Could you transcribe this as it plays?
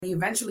You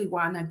eventually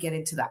want to get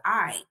into the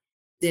I,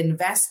 the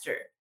investor.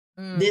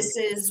 Mm, This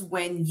is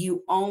when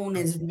you own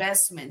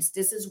investments.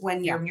 This is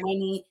when yeah. your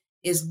money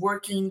is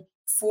working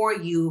for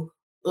you.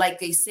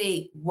 Like they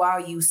say, while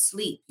you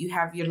sleep, you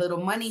have your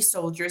little money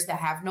soldiers that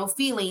have no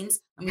feelings.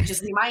 Let me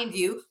just remind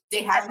you,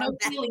 they I have no love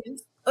that.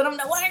 feelings. Put them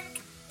to work.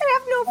 They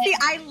have no feel.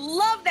 I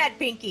love that,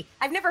 Pinky.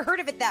 I've never heard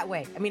of it that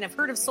way. I mean, I've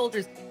heard of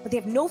soldiers, but they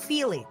have no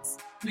feelings.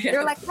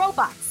 They're like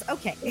robots.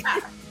 Okay.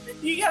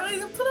 You gotta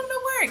put them to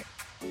work.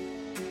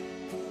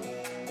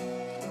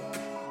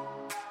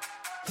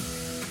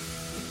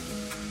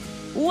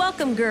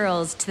 Welcome,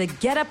 girls, to the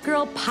Get Up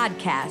Girl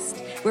podcast,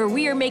 where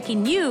we are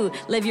making you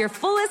live your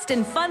fullest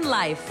and fun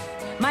life.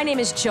 My name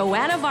is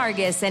Joanna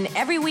Vargas, and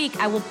every week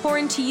I will pour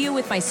into you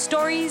with my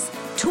stories,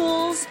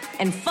 tools,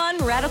 and fun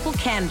radical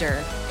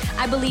candor.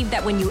 I believe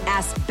that when you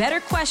ask better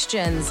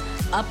questions,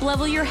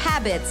 up-level your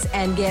habits,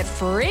 and get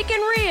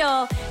freaking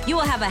real, you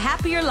will have a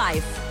happier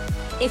life.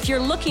 If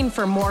you're looking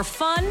for more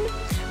fun,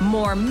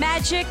 more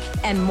magic,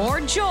 and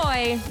more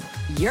joy,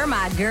 you're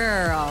my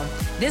girl.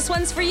 This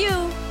one's for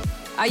you.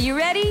 Are you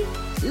ready?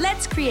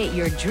 Let's create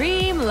your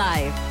dream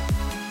life.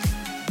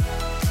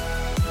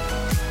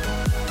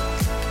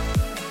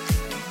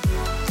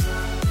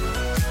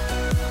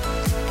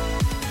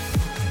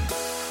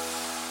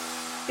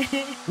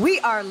 We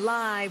are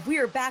live. We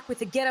are back with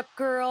the Get Up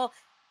Girl.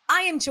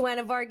 I am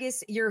Joanna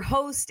Vargas, your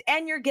host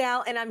and your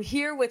gal, and I'm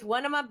here with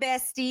one of my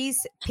besties,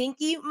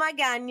 Pinky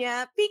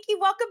Magana. Pinky,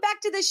 welcome back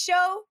to the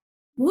show.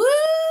 Woo!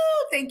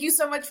 Thank you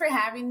so much for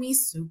having me.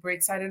 Super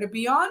excited to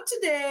be on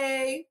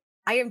today.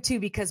 I am too,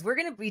 because we're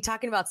going to be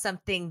talking about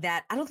something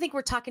that I don't think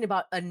we're talking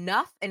about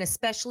enough, and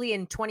especially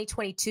in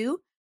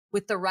 2022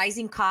 with the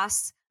rising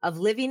costs of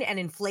living and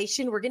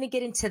inflation. We're going to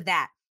get into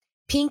that.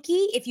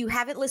 Pinky, if you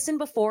haven't listened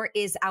before,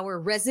 is our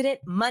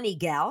resident money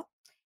gal,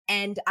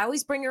 and I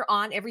always bring her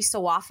on every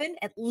so often,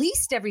 at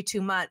least every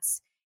 2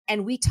 months,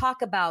 and we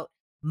talk about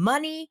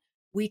money.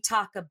 We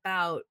talk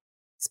about,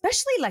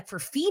 especially like for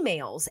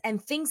females,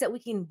 and things that we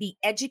can be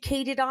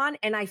educated on,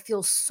 and I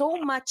feel so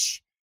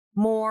much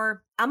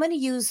more, I'm going to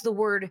use the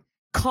word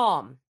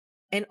calm,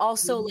 and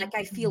also like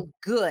I feel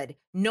good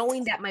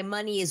knowing that my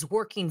money is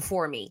working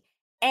for me.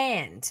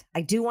 And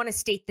I do want to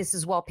state this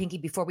as well, Pinky,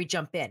 before we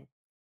jump in.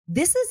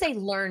 This is a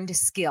learned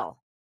skill.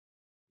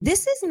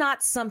 This is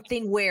not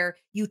something where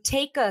you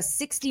take a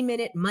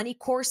 60-minute money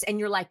course and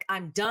you're like,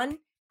 I'm done.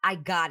 I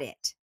got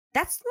it.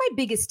 That's my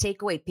biggest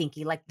takeaway,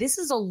 Pinky. Like, this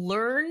is a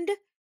learned,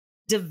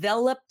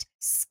 developed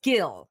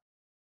skill.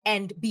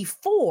 And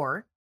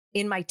before,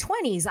 in my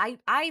 20s,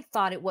 I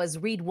thought it was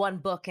read one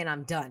book and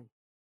I'm done.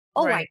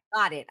 Oh, Right. I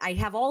got it. I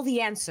have all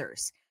the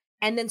answers.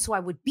 And then so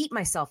I would beat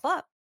myself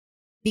up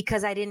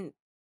because I didn't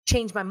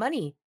change my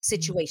money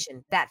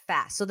situation that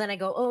fast. So then I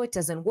go, oh, it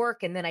doesn't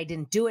work. And then I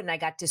didn't do it and I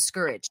got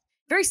discouraged.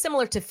 Very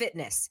similar to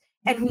fitness.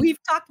 And we've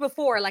talked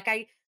before, like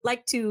I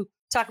like to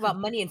talk about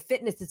money and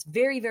fitness. It's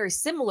very, very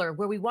similar,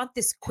 where we want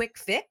this quick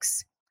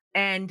fix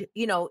and,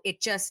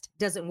 it just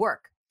doesn't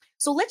work.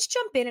 So let's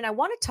jump in, and I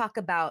want to talk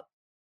about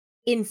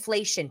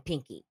inflation,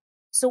 Pinky.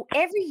 So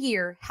every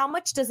year, how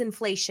much does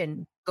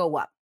inflation go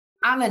up?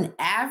 On an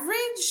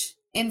average,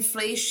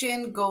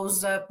 inflation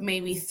goes up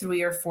maybe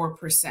 3 or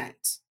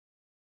 4%.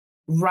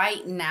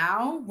 Right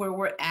now, where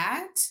we're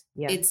at,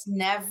 it's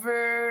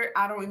never,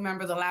 I don't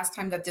remember the last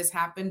time that this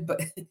happened, but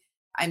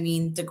I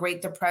mean, the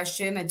Great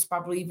Depression, it's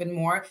probably even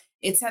more.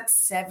 It's at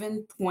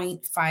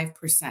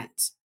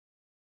 7.5%.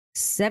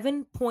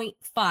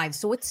 7.5.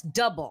 So it's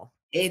double.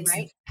 It's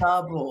right?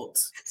 doubled.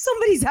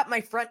 Somebody's at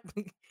my front.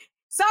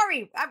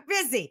 Sorry, I'm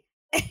busy.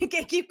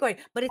 Okay, keep going.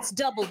 But it's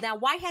doubled. Now,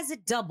 why has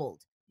it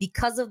doubled?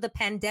 Because of the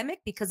pandemic?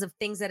 Because of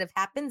things that have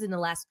happened in the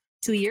last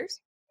 2 years?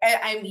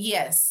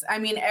 Yes. I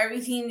mean,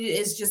 everything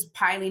is just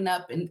piling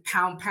up and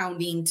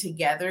pounding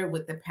together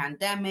with the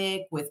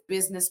pandemic, with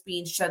business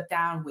being shut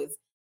down, with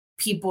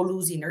people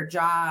losing their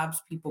jobs,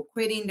 people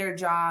quitting their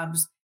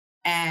jobs.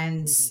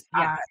 And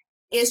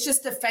it's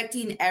just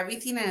affecting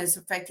everything, and it's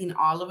affecting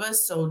all of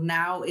us. So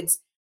now it's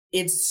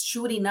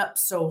shooting up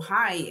so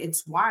high.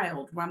 It's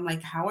wild. Where I'm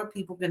like, how are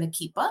people going to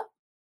keep up?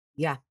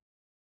 Yeah.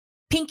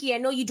 Pinky, I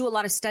know you do a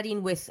lot of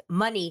studying with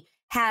money.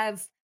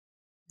 Have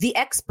the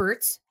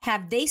experts,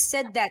 have they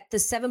said that the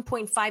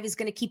 7.5 is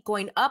going to keep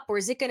going up, or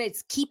is it going to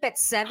keep at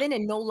 7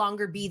 and no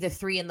longer be the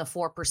 3 and the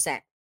 4%?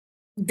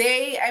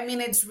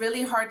 It's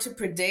really hard to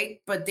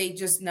predict, but they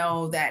just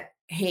know that,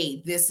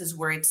 hey, this is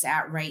where it's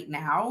at right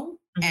now.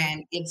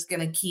 And it's going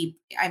to keep,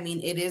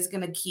 it is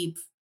going to keep,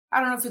 I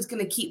don't know if it's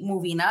going to keep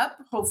moving up.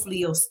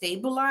 Hopefully it'll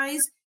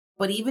stabilize.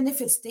 But even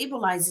if it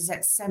stabilizes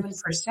at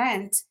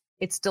 7%,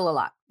 it's still a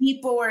lot.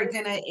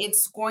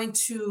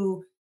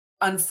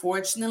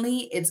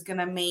 Unfortunately, it's going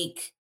to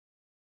make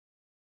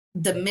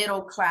the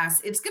middle class,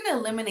 it's going to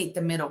eliminate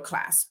the middle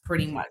class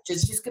pretty much.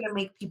 It's just going to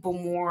make people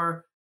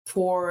more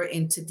poor,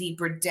 into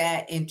deeper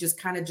debt, and just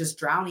kind of just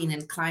drowning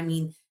and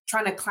trying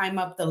to climb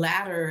up the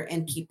ladder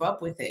and keep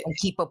up with it. And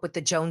keep up with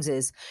the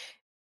Joneses.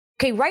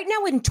 Okay, right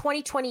now in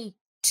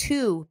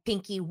 2022,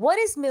 Pinky, what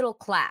is middle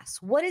class?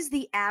 What is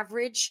the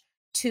average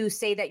to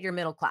say that you're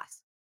middle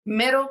class?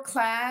 Middle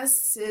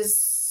class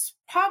is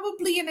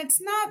probably, and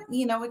it's not,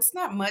 it's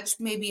not much,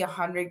 maybe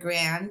 100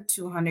 grand,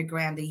 200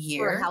 grand a For a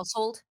year.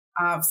 household?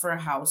 For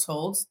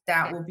households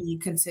that Okay. will be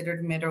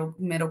considered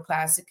middle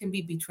class. It can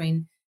be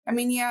between,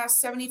 yeah,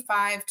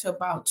 75 to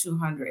about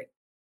 200.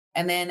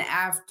 And then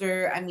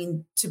after,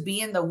 to be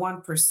in the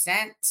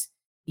 1%,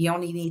 you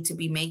only need to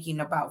be making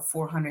about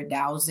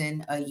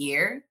 400,000 a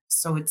year.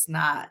 So it's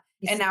not,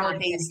 and It's not that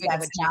nowadays big of a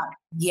that's jump. not,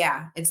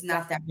 yeah, it's Yeah.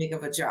 not that big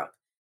of a jump.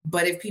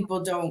 But if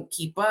people don't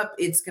keep up,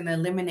 it's going to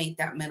eliminate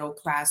that middle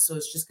class. So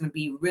it's just going to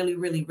be really,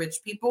 really rich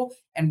people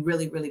and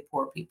really, really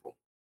poor people.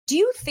 Do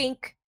you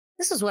think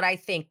this is what I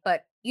think,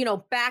 but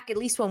back at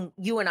least when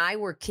you and I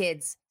were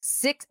kids,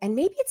 six, and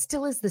maybe it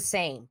still is the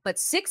same, but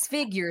six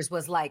figures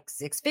was like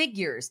six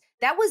figures.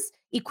 That was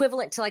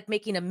equivalent to like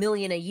making 1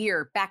 million a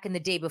year back in the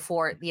day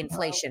before the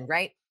inflation,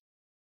 right?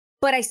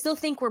 But I still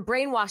think we're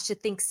brainwashed to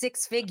think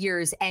six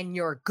figures and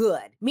you're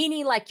good,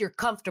 meaning like you're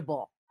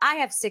comfortable. I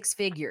have six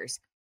figures,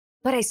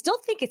 but I still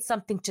think it's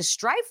something to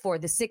strive for,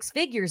 the six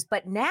figures.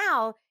 But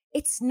now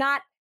it's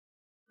not,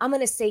 I'm going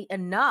to say,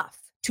 enough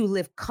to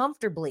live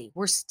comfortably.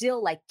 We're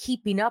still like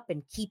keeping up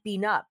and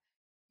keeping up.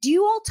 Do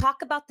you all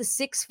talk about the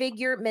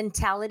six-figure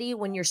mentality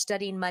when you're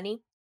studying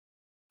money?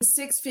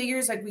 Six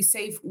figures, like we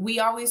say,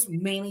 we always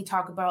mainly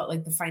talk about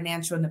like the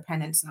financial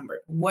independence number.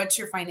 What's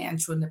your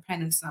financial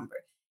independence number?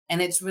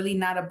 And it's really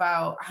not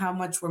about how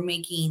much we're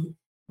making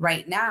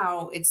right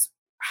now. It's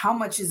how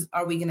much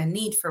are we going to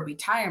need for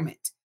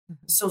retirement? Mhm.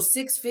 So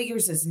six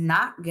figures is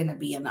not going to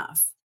be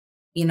enough.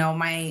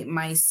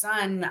 My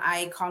son,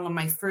 I call him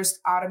my first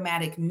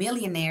automatic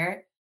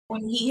millionaire.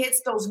 When he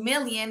hits those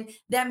million,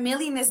 that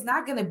million is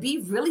not going to be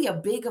really a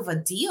big of a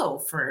deal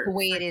The for.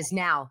 way it is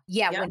now.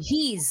 Yeah, Yeah. when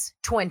he's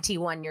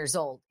 21 years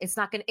old, it's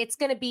going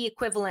to be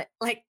equivalent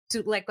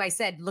like I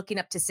said, looking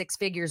up to six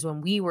figures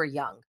when we were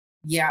young.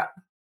 Yeah.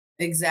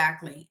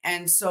 Exactly.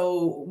 And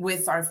so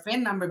with our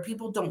FIN number,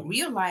 people don't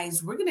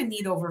realize we're going to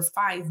need over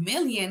 5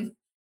 million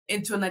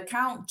into an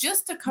account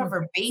just to Mhm.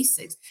 cover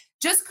basics.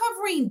 Just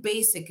covering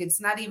basic. It's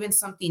not even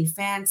something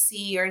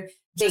fancy or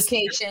just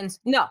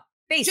Vacations. No,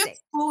 basic.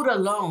 just food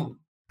alone.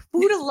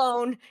 Food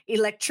alone,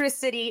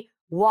 electricity,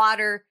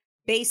 water,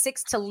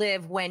 basics to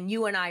live when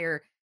you and I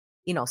are,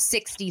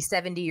 60,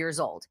 70 years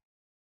old.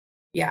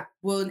 Yeah.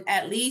 We'll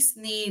at least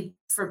need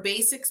for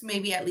basics,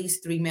 maybe at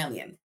least 3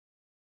 million.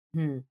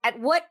 At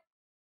what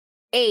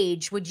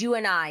age would you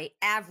and I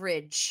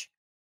average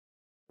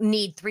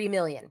need 3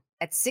 million?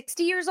 At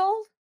 60 years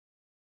old?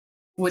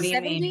 What do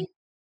you mean? 70?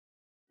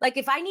 Like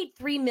if I need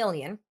 3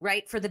 million,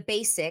 right, for the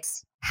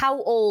basics,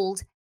 how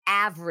old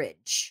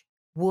average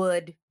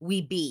would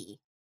we be?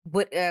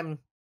 Would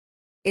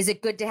is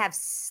it good to have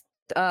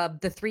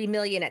the 3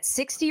 million at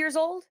 60 years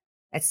old,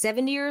 at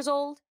 70 years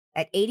old,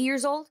 at 80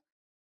 years old?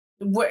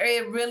 Where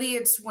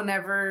it's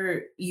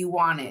whenever you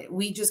want it.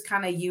 We just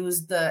kind of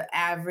use the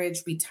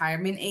average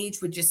retirement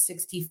age, which is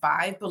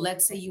 65. But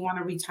let's say you want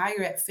to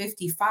retire at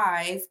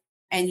 55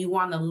 and you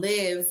want to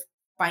live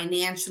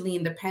financially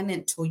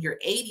independent till you're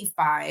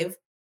 85.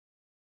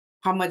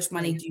 How much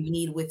money Right. do you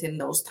need within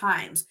those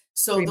times?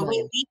 So 3 the way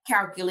million. we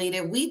calculate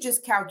it, we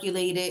just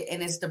calculate it,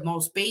 and it's the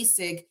most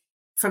basic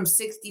from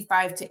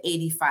 65 to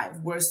 85.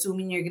 We're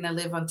assuming you're going to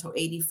live until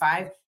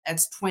 85.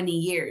 That's 20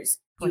 years.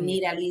 You 20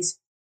 need years. at least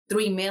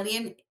 3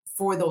 million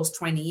for those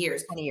 20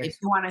 years. 20 If years.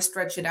 you want to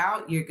stretch it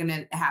out, you're going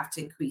to have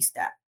to increase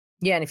that.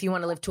 Yeah, and if you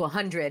want to live to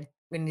 100,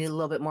 we're going to need a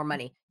little bit more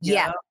money. Yeah,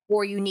 Yeah.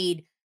 or you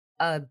need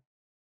uh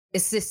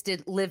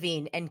assisted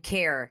living and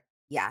care.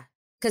 Yeah.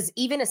 Because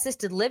even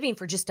assisted living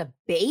for just a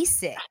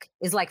basic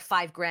is like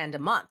 5 grand a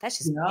month. That's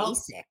just Yeah.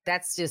 basic.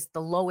 That's just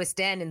the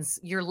lowest end. And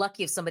you're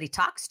lucky if somebody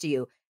talks to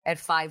you at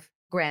 5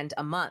 grand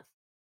a month.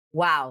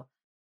 Wow.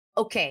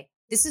 Okay.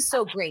 This is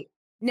so great.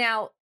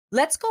 Now,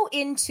 let's go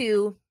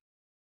into,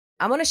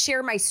 I'm going to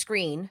share my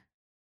screen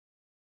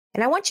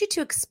and I want you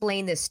to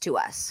explain this to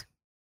us.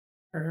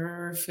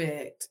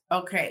 Perfect.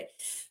 Okay.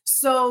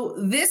 So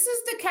this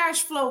is the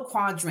cash flow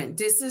quadrant.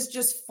 This is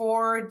just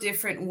 4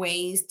 different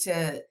ways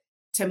to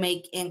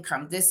make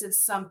income. This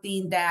is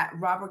something that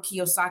Robert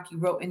Kiyosaki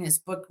wrote in his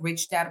book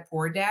Rich Dad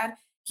Poor Dad.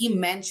 He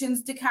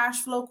mentions the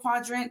cash flow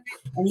quadrant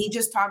and he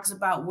just talks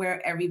about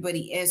where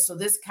everybody is. So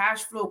this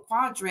cash flow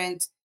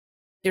quadrant,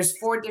 there's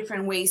 4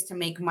 different ways to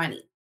make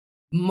money.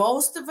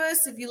 Most of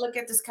us, if you look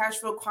at this cash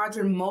flow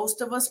quadrant,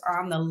 most of us are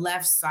on the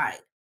left side.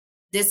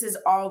 This is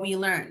all we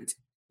learned.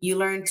 You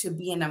learn to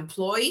be an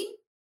employee,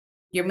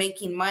 you're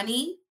making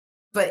money,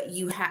 but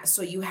you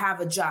have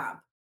a job.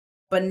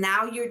 But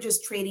now you're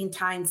just trading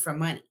time for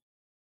money.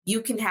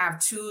 You can have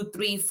 2,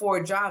 3,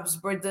 4 jobs,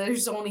 but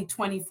there's only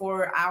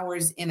 24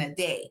 hours in a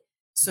day.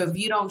 So if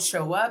you don't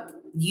show up,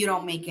 you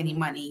don't make any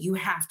money. You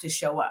have to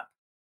show up.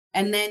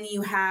 And then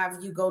you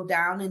go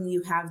down and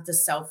you have the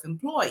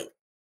self-employed.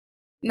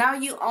 Now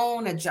you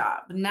own a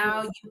job.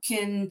 Now you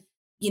can,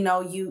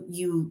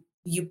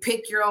 you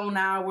pick your own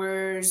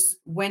hours,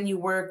 when you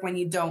work, when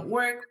you don't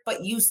work,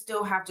 but you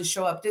still have to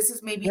show up. This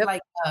is maybe Yep.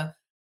 like a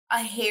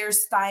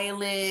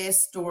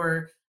hairstylist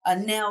or a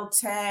nail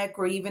tech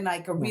or even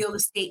like a Yeah. real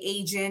estate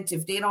agent,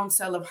 if they don't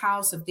sell a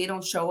house, if they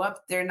don't show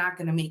up, they're not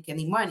going to make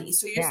any money.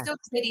 So you're Yeah. still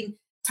trading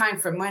time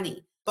for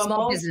money. But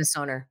Small most, business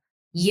owner.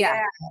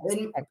 Yeah. yeah,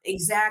 and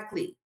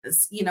exactly.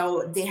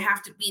 They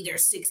have to be there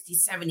 60,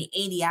 70,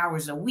 80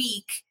 hours a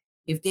week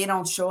if they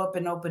don't show up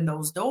and open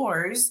those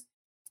doors.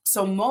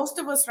 So most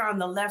of us are on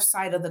the left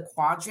side of the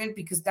quadrant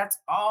because that's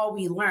all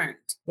we learned.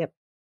 Yep.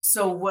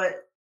 So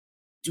what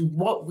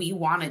we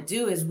want to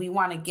do is we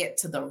want to get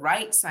to the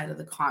right side of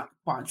the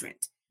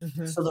quadrant.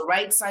 Mhm. So the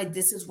right side,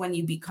 this is when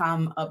you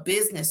become a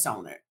business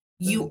owner.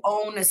 You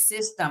own a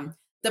system.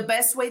 The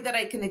best way that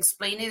I can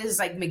explain it is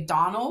like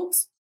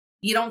McDonald's.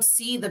 You don't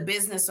see the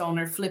business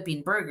owner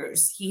flipping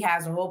burgers. He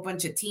has a whole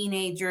bunch of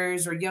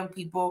teenagers or young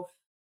people,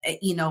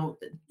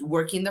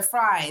 working the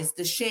fries,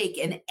 the shake,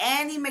 and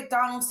any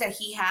McDonald's that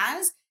he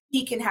has,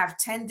 he can have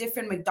 10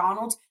 different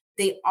McDonald's.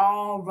 They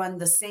all run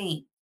the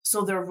same.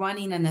 So they're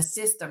running in a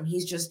system.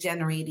 He's just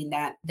generating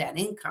that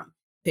income.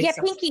 Yeah, Picks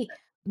up. Pinky,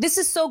 this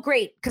is so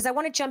great because I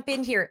want to jump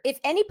in here. If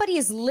anybody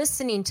is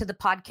listening to the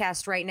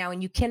podcast right now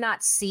and you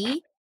cannot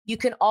see, you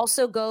can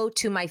also go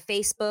to my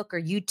Facebook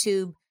or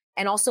YouTube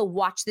and also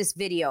watch this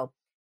video.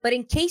 But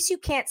in case you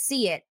can't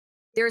see it,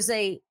 there's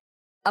a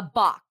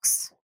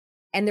box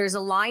and there's a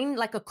line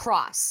like a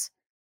cross.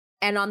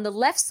 And on the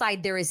left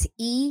side, there is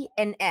E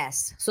and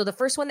S. So the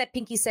first one that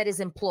Pinky said is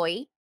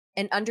employee,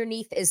 and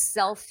underneath is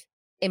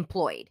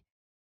self-employed.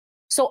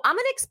 So I'm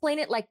going to explain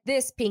it like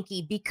this,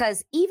 Pinky,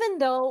 because even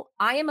though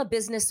I am a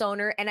business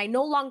owner and I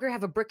no longer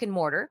have a brick and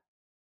mortar,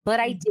 but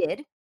I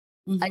did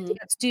a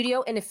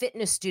studio and a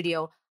fitness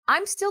studio,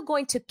 I'm still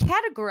going to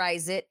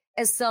categorize it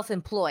as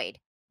self-employed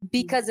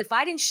because if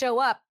I didn't show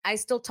up, I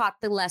still taught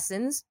the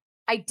lessons.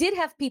 I did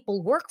have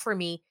people work for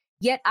me,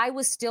 yet I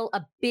was still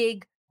a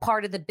big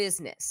part of the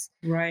business.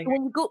 Right.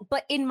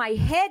 But in my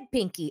head,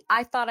 Pinky,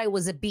 I thought I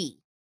was a B.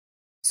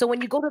 So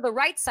when you go to the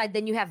right side,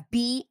 then you have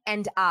B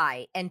and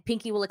I, and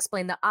Pinky will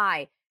explain the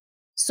I.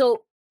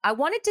 So I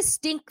want to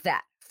distinct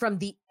that from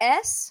the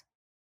S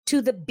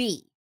to the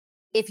B.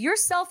 If you're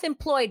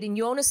self-employed and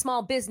you own a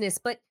small business,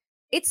 but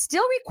it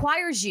still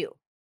requires you.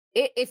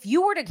 If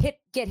you were to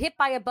get hit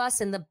by a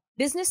bus and the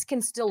business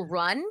can still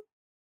run,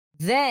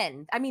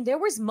 then, I mean, there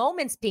was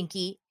moments,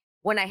 Pinky,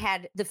 when I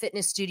had the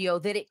fitness studio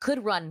that it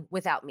could run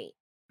without me.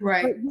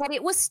 Right. But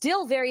it was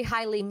still very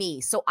highly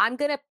me. So I'm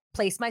going to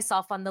place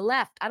myself on the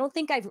left. I don't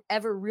think I've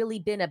ever really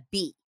been a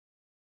B,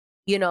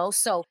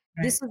 so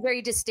this is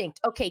very distinct.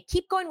 Okay,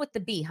 keep going with the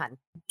B, hun.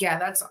 Yeah,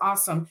 that's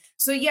awesome.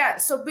 So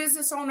so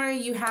business owner,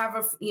 you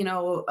have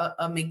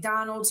a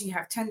McDonald's, you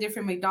have 10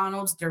 different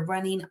McDonald's, they're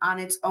running on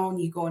its own,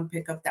 you go and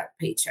pick up that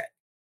paycheck.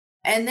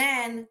 And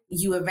then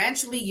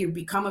you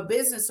become a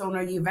business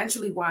owner, you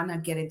eventually want to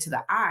get into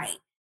the I,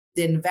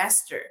 the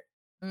investor.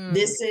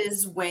 This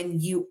is when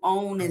you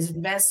own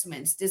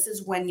investments. This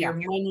is when your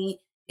money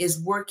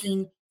is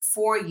working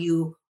for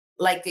you.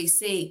 Like they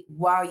say,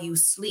 while you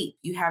sleep,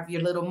 you have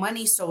your little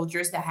money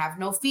soldiers that have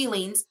no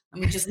feelings.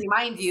 Let me just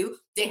remind you,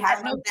 they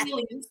have no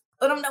feelings.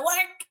 Put them to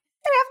work.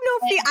 They have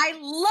no feelings. I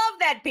love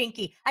that,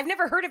 Pinky. I've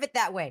never heard of it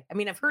that way. I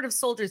mean, I've heard of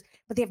soldiers,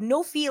 but they have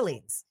no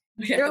feelings.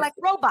 They're like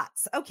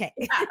robots. Okay.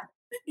 Yeah.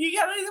 You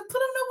got to put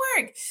them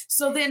to work.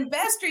 So the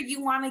investor,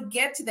 you want to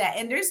get to that.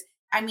 And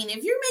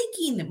if you're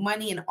making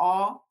money in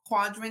all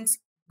quadrants,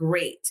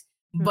 great.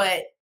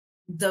 But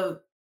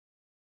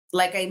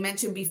like I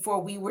mentioned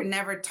before, we were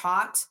never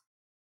taught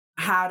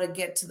how to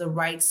get to the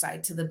right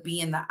side, to the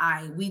B and the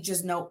I. We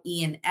just know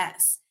E and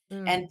S.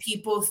 And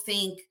people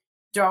think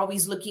they're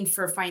always looking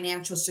for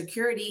financial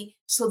security.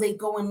 So they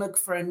go and look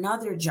for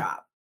another job.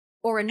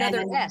 Or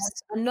another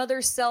S,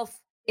 another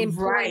self-employment.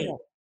 Right.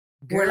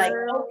 We're like,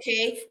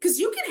 okay, because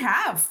you can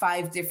have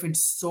 5 different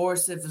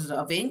sources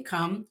of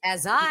income.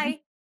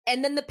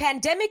 And then the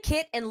pandemic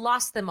hit and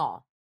lost them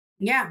all.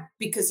 Yeah,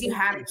 because you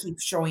had to keep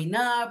showing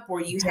up,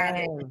 or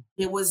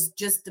it was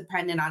just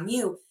dependent on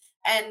you.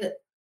 And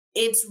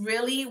it's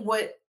really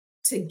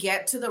to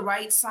get to the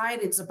right side,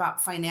 it's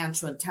about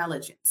financial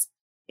intelligence.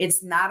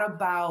 It's not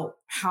about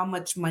how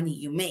much money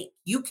you make.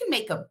 You can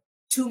make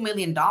 $2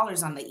 million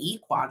on the E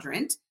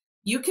quadrant.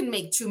 You can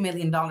make $2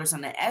 million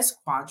on the S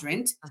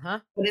quadrant,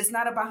 but it's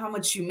not about how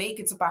much you make.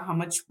 It's about how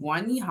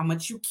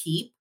much you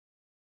keep,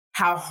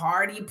 how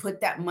hard you put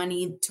that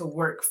money to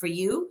work for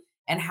you,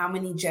 and how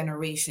many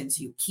generations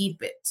you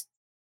keep it.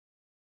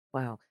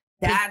 Wow.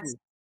 That's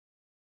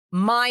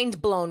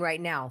mind blown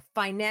right now.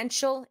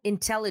 Financial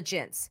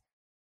intelligence.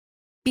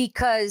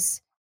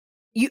 Because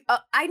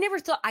I never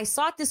thought I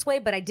saw it this way,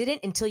 but I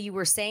didn't until you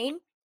were saying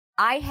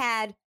I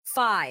had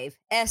 5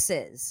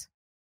 S's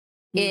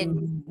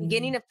in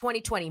beginning of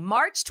 2020.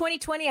 March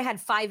 2020, I had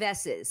 5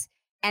 S's.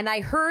 And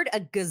I heard a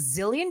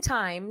gazillion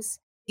times,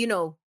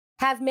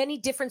 have many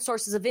different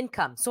sources of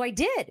income. So I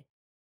did.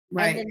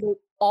 right. And then they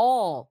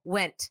all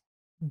went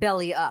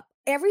belly up.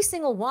 Every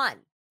single one.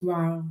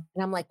 Wow.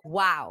 And I'm like,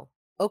 wow,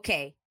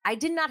 okay. I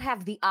did not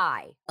have the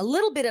I, a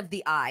little bit of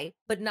the I,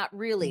 but not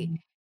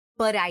really.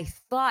 But I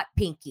thought,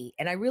 Pinky,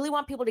 and I really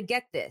want people to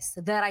get this,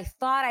 that I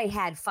thought I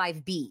had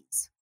 5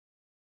 B's.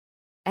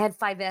 I had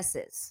 5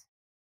 S's.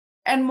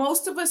 And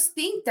most of us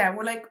think that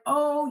we're like,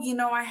 oh,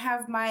 I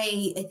have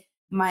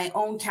my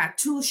own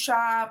tattoo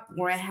shop,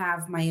 or I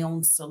have my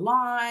own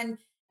salon.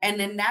 And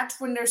then that's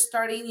when they're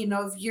starting,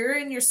 if you're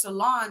in your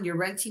salon, you're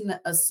renting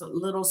a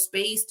little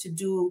space to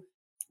do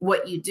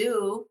what you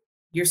do,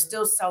 you're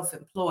still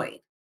self-employed.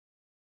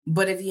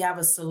 But if you have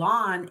a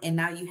salon and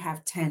now you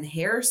have 10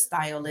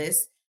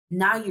 hairstylists,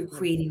 now you're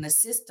creating a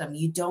system.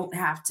 You don't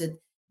have to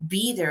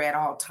be there at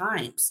all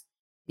times.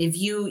 If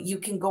you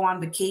can go on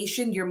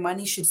vacation, your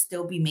money should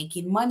still be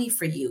making money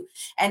for you.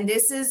 And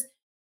this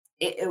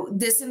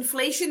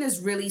inflation is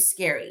really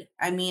scary.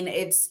 I mean,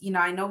 it's,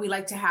 I know we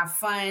like to have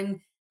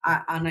fun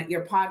on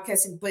your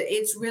podcast, but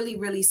it's really,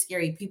 really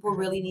scary. People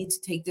really need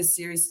to take this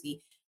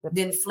seriously.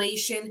 The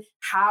inflation,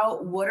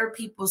 what are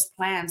people's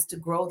plans to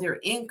grow their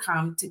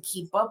income to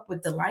keep up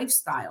with the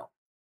lifestyle,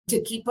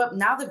 to keep up?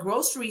 Now the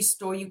grocery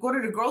store, you go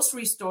to the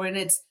grocery store and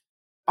it's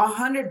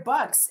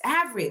 $100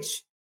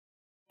 average.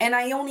 And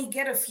I only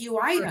get a few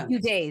items. For a few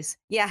days.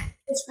 Yeah.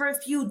 It's for a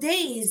few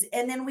days.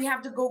 And then we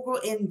have to go grow.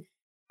 And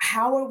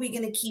how are we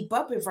going to keep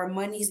up if our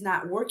money's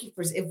not working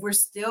for us, if we're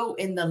still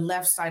in the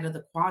left side of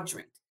the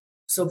quadrant?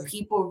 So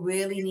people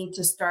really need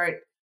to start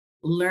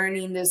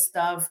learning this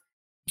stuff,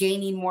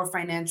 gaining more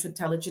financial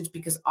intelligence,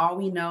 because all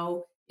we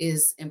know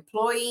is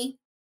employee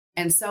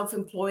and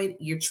self-employed,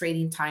 you're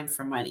trading time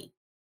for money.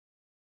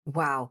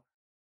 Wow.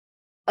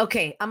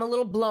 Okay, I'm a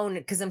little blown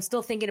because I'm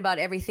still thinking about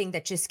everything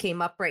that just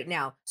came up right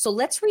now. So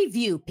let's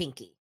review,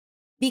 Pinky,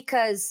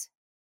 because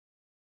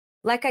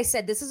like I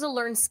said, this is a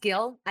learned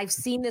skill. I've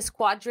seen this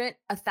quadrant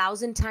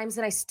 1,000 times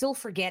and I still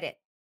forget it.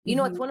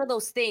 It's one of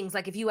those things,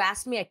 like if you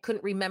asked me, I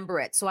couldn't remember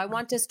it. So I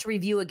want us to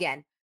review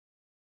again.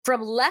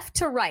 From left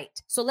to right.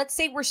 So let's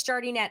say we're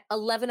starting at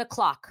 11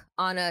 o'clock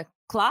on a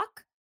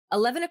clock.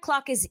 11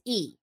 o'clock is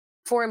E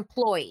for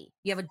employee.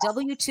 You have a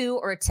W-2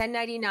 or a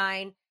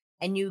 1099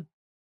 and you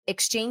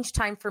exchange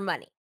time for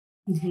money.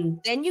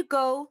 Then you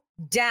go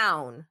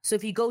down. So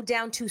if you go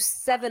down to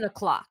 7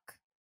 o'clock,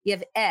 you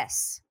have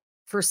S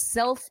for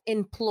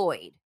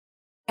self-employed.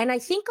 And I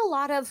think a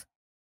lot of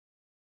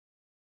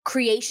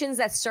creations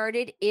that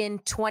started in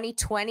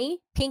 2020,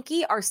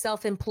 Pinky, are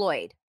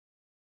self-employed.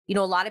 A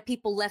lot of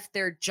people left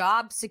their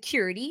job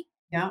security.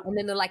 Yeah. And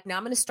then they're like, now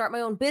I'm going to start my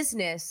own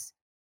business,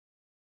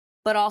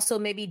 but also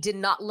maybe did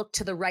not look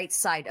to the right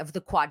side of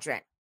the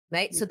quadrant,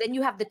 right? Yeah. So then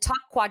you have the top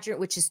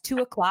quadrant, which is 2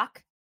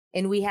 o'clock,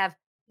 and we have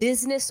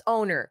business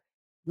owner.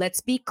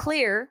 Let's be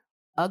clear.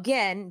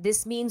 Again,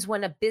 this means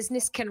when a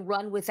business can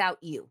run without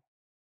you.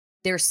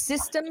 There's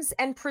systems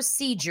and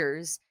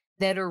procedures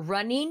that are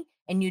running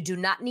and you do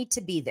not need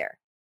to be there.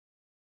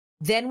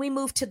 Then we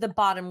move to the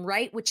bottom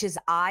right, which is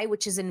I,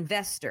 which is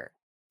investor.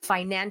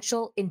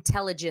 Financial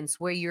intelligence,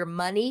 where your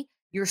money,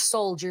 your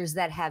soldiers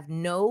that have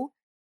no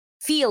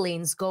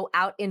feelings go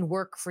out and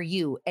work for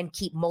you and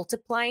keep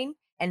multiplying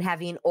and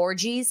having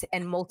orgies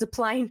and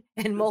multiplying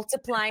and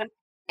multiplying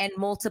and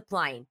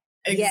multiplying.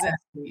 Exactly.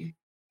 Yes.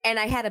 And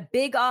I had a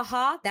big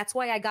aha. That's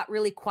why I got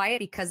really quiet,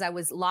 because I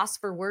was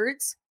lost for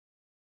words.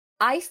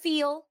 I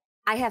feel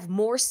I have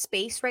more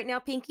space right now,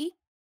 Pinky.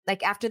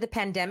 Like after the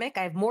pandemic,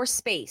 I have more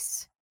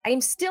space. I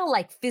am still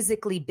like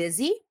physically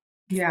busy.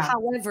 Yeah.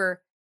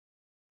 However,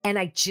 and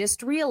I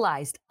just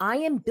realized I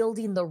am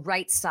building the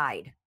right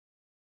side.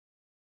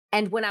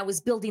 And when I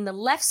was building the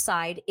left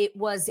side, it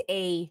was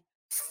a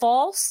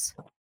false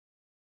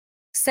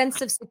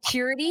sense of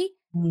security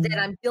that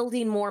I'm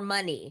building more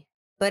money,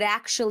 but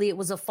actually it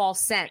was a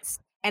false sense.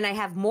 And I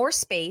have more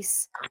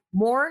space,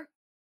 more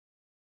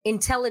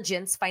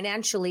intelligence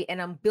financially, and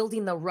I'm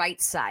building the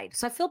right side.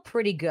 So I feel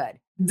pretty good.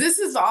 This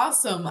is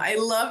awesome. I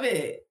love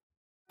it.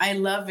 I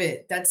love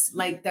it. That's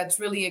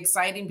really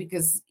exciting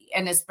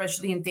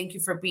and thank you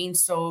for being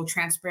so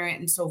transparent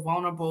and so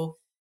vulnerable,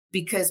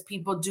 because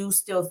people do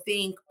still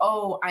think,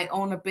 oh, I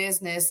own a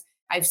business.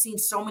 I've seen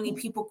so many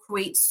people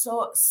create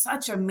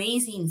such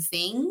amazing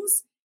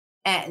things,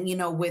 and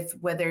with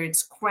whether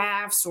it's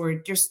crafts or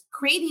just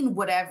creating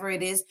whatever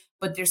it is,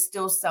 but they're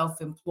still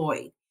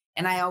self-employed.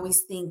 And I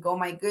always think, oh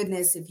my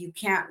goodness, if you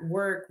can't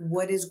work,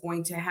 what is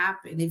going to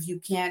happen? If you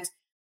can't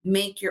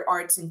make your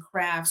arts and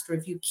crafts, or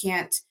if you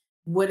can't,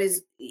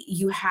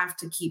 you have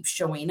to keep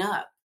showing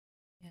up.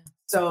 Yeah.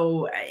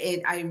 So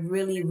I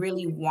really,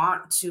 really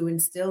want to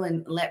instill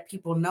and let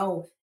people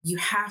know you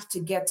have to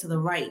get to the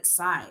right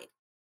side,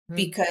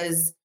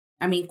 because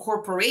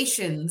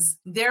corporations,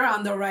 they're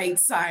on the right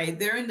side.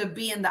 They're in the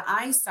B and the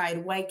I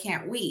side. Why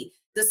can't we?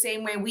 The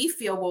same way we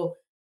feel, well,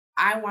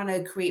 I want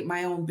to create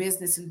my own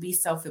business and be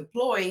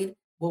self-employed.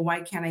 Well,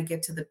 why can't I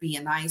get to the B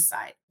and I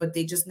side? But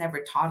they just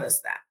never taught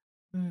us that.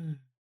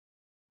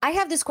 I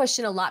have this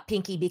question a lot,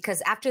 Pinky,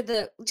 because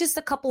just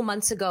a couple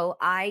months ago,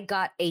 I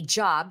got a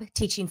job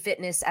teaching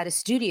fitness at a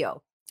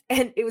studio.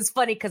 And it was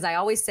funny because I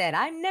always said,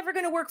 I'm never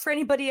going to work for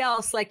anybody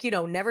else. Like,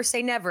 never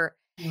say never.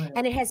 Right.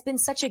 And it has been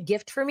such a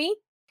gift for me.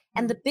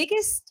 And the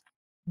biggest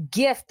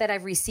gift that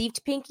I've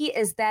received, Pinky,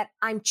 is that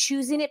I'm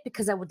choosing it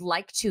because I would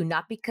like to,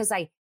 not because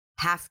I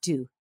have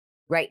to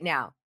right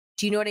now.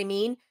 Do you know what I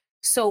mean?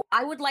 So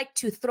I would like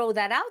to throw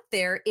that out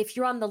there. If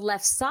you're on the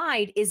left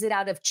side, is it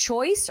out of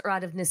choice or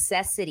out of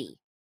necessity?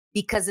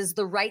 Because is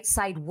the right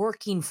side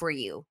working for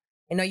you?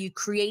 And are you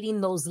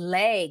creating those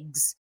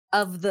legs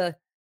of the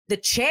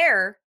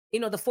chair,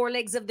 the four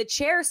legs of the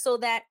chair, so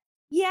that,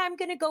 yeah, I'm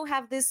going to go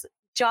have this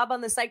job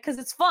on the side because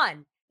it's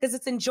fun, because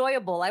it's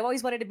enjoyable. I've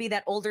always wanted to be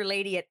that older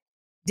lady at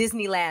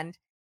Disneyland,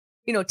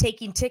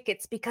 taking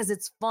tickets because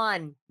it's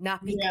fun,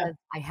 not Yeah. because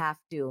I have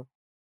to.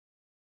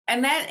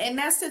 And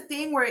that's the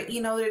thing where,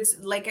 there's,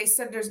 like I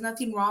said, there's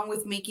nothing wrong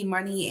with making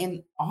money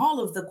in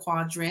all of the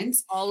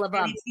quadrants. All of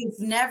And them. if you've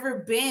never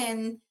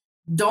been,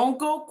 don't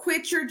go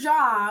quit your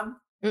job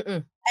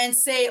Mm-mm. and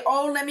say,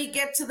 oh, let me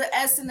get to the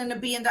S and then the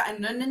B and the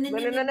no, no, no,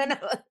 no, no, No. no.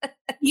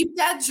 Keep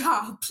that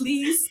job,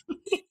 please.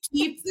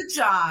 Keep the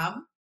job.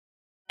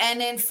 And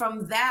then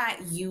from that,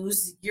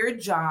 use your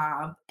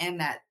job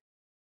and that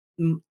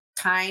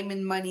time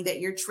and money that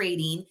you're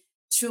trading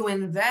to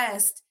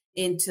invest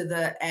into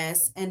the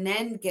S, and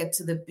then get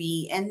to the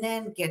B, and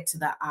then get to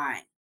the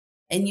I.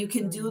 And you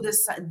can do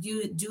this,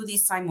 do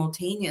these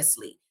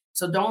simultaneously.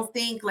 So don't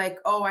think like,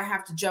 oh, I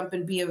have to jump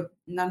and be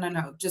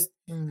no. Just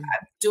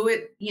do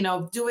it,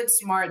 do it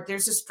smart.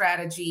 There's a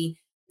strategy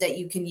that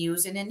you can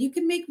use, and then you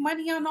can make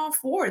money on all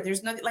four.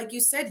 There's nothing, like you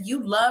said,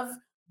 you love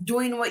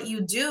doing what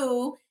you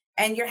do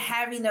and you're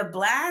having a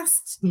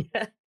blast.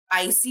 Yeah.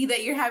 I see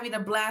that you're having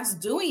a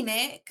blast doing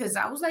it, because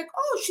I was like,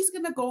 oh, she's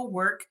going to go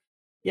work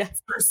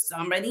for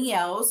somebody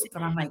else.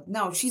 But I'm like,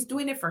 no, she's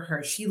doing it for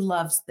her. She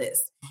loves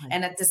this.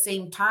 And at the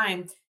same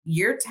time,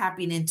 you're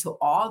tapping into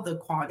all the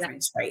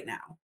quadrants right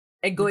now.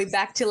 And going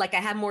back to, like,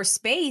 I have more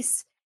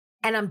space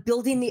and I'm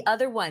building the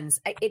other ones.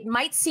 It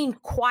might seem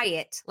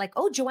quiet, like,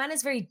 oh,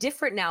 Joanna's very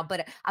different now,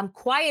 but I'm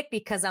quiet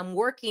because I'm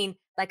working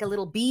like a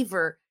little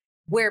beaver,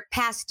 where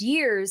past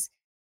years,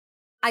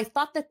 I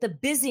thought that the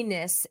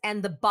busyness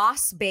and the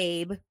boss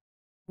babe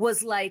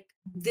was like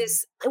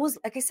this. It was,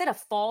 like I said, a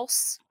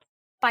false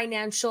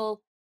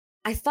financial.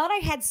 I thought I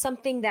had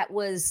something that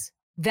was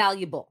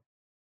valuable.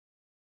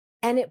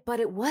 But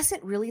it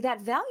wasn't really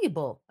that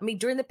valuable. I mean,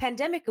 during the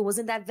pandemic, it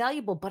wasn't that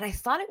valuable, but I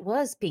thought it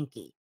was,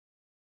 Pinky.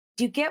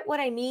 Do you get what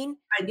I mean?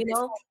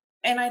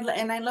 And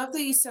I love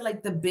that you said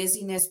like the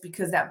busyness,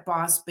 because that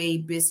boss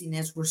babe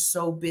busyness, we're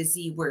so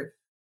busy. We're,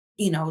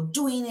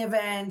 doing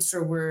events,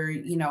 or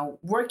we're,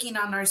 working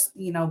on our,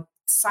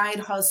 side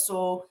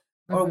hustle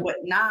or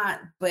whatnot.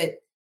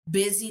 But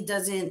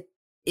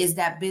is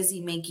that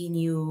busy making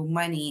you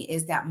money?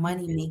 Is that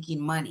money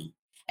making money?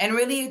 And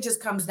really, it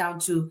just comes down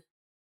to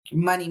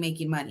money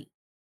making money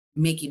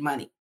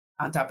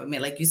on top of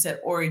it. Like you said,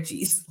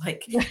 orgies,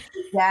 like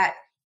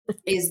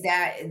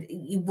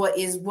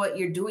what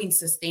you're doing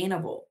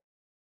sustainable?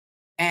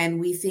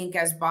 And we think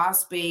as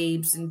boss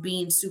babes and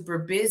being super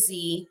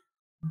busy,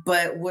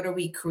 but what are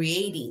we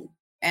creating?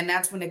 And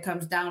that's when it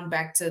comes down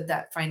back to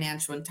that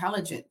financial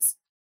intelligence.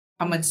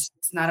 How much,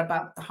 it's not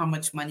about how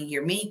much money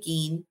you're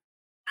making,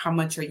 how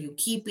much are you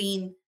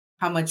keeping,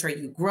 how much are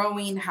you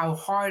growing, how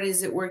hard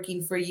is it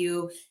working for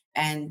you,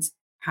 and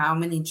how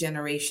many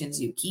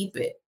generations you keep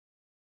it.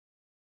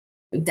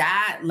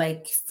 That,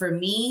 like, for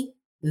me,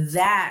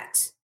 that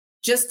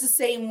just the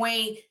same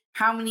way,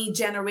 how many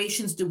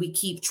generations do we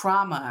keep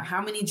trauma?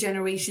 How many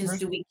generations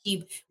do we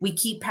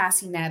keep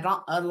passing that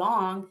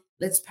along?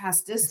 Let's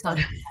pass this on.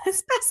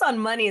 Let's pass on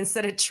money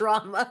instead of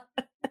trauma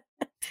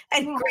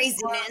and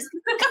craziness.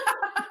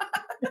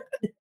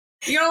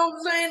 You know what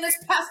I'm saying?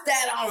 Let's pass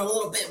that on a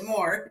little bit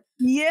more.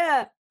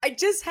 Yeah. I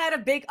just had a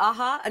big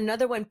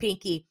another one,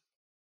 Pinky,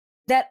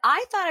 that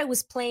I thought I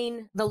was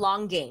playing the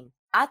long game.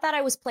 I thought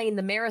I was playing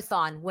the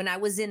marathon when I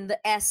was in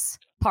the S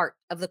part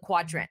of the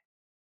quadrant.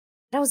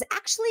 And I was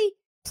actually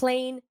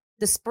playing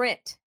the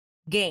sprint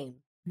game.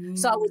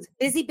 So I was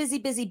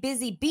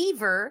busy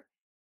beaver.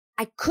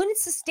 I couldn't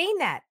sustain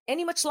that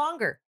any much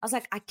longer. I was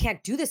like, I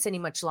can't do this any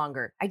much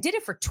longer. I did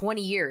it for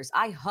 20 years.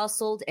 I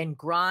hustled and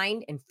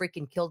grind and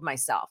freaking killed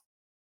myself.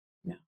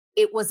 Yeah.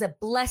 It was a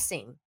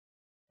blessing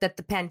that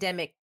the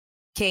pandemic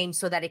came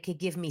so that it could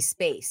give me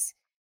space.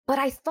 But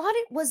I thought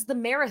it was the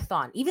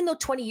marathon. Even though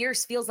 20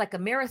 years feels like a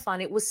marathon,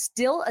 it was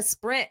still a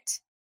sprint.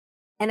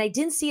 And I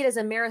didn't see it as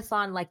a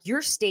marathon like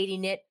you're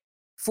stating it,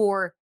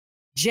 for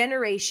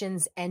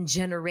generations and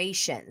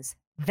generations.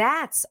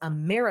 That's a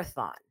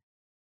marathon.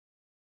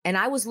 And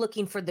I was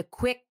looking for the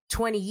quick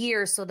 20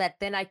 years so that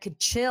then I could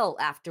chill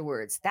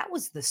afterwards. That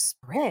was the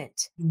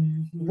sprint.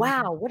 Mm-hmm.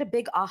 Wow, what a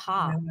big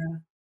aha.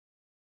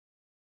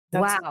 Yeah.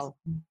 Wow.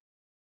 Awesome.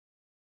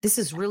 This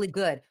is really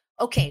good.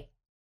 Okay,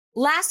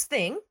 last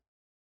thing.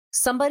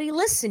 Somebody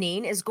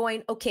listening is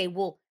going, okay,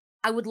 well,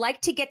 I would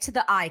like to get to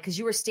the I, because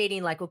you were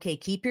stating like, okay,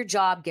 keep your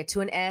job, get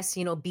to an S,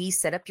 B,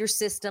 set up your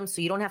system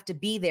so you don't have to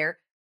be there.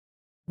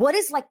 What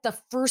is like the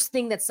first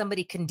thing that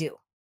somebody can do,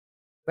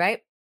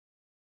 right?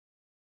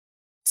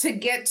 To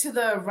get to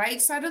the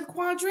right side of the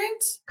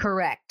quadrant?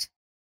 Correct.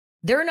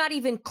 They're not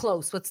even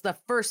close. What's the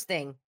first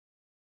thing?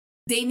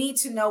 They need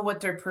to know what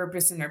their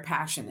purpose and their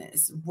passion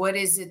is. What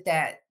is it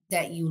that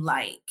you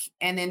like?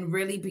 And then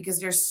really, because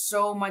there's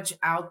so much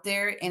out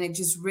there, and it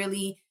just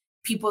really,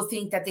 people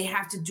think that they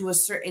have to do a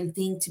certain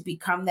thing to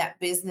become that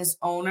business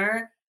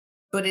owner.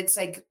 But it's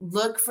like,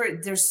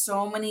 there's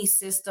so many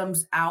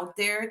systems out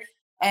there.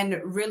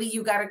 And really,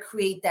 you got to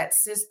create that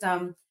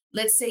system.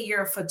 Let's say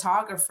you're a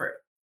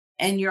photographer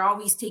and you're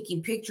always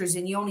taking pictures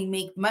and you only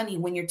make money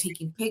when you're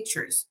taking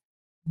pictures.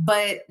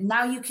 But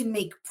now you can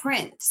make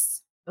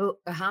prints. Oh,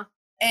 uh-huh.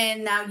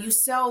 And now you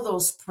sell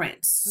those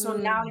prints. So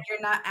now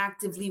you're not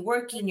actively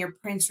working, your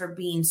prints are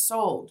being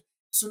sold.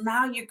 So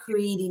now you're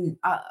creating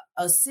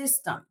a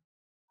system.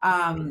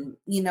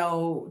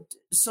 So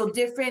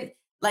different,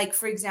 like,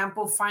 for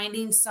example,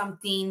 finding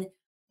something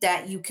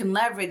that you can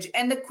leverage.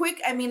 And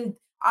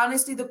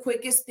honestly, the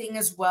quickest thing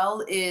as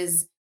well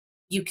is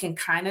you can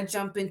kind of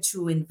jump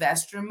into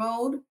investor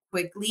mode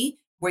quickly,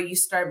 where you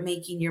start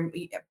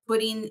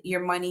putting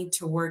your money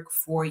to work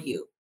for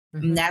you.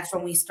 And that's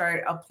when we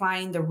start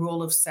applying the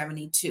rule of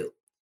 72.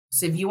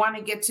 So if you want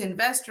to get to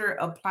investor,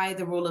 apply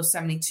the rule of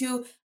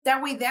 72.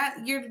 That way,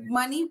 that your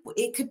money,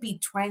 it could be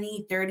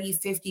 $20,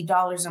 $30,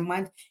 $50 a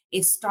month.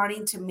 It's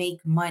starting to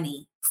make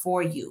money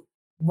for you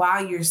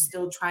while you're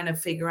still trying to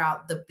figure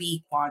out the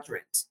B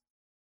quadrant.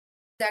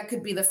 That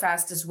could be the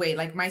fastest way.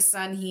 Like my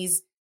son,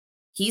 he's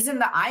in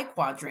the I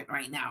quadrant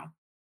right now.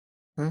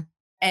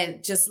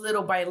 And just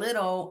little by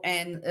little,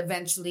 and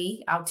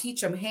eventually I'll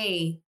teach him,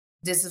 hey,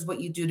 this is what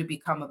you do to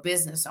become a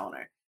business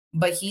owner.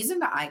 But he's in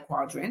the I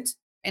quadrant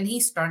and he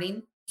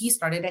started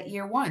at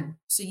year 1.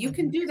 So you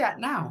can do that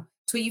now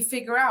till you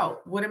figure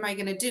out, what am I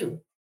going to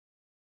do?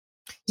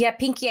 Yeah,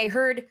 Pinky, I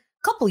heard a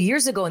couple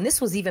years ago, and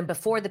this was even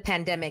before the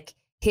pandemic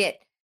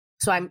hit.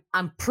 So I'm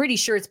pretty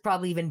sure it's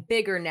probably even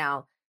bigger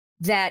now,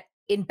 that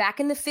back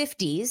in the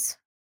 50s,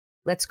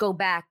 let's go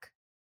back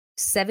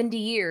 70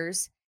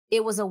 years,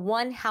 it was a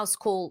one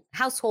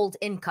household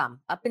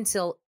income up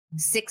until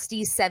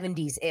 60s,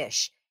 70s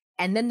ish.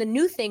 And then the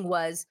new thing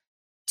was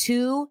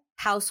 2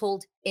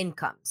 household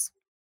incomes.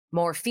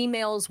 More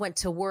females went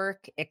to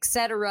work,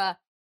 etc.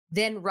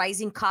 Then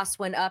rising costs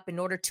went up in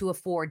order to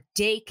afford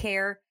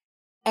daycare.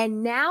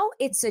 And now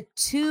it's a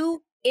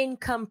 2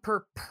 income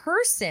per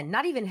person,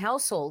 not even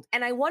household.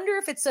 And I wonder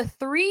if it's a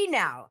 3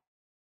 now.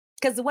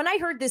 Because when I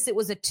heard this, it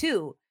was a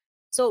 2.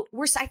 So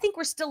I think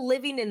we're still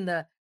living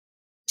in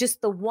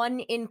just the 1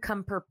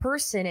 income per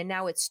person. And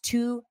now it's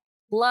 2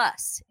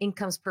 plus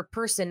incomes per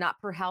person, not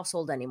per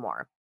household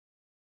anymore.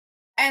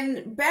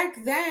 And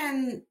back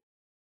then,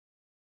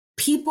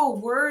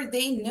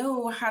 they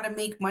knew how to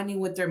make money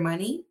with their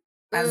money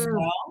as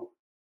well.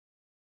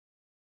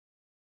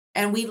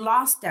 And we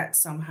lost that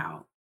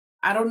somehow.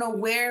 I don't know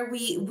where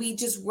we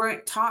just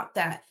weren't taught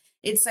that.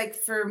 It's like,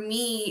 for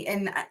me,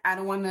 and I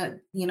don't want to,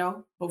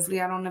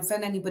 hopefully I don't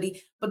offend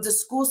anybody, but the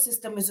school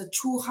system is a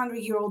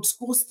 200-year-old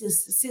school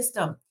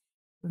system.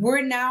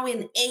 We're now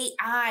in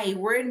AI,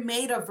 we're in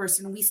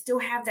metaverse, and we still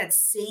have that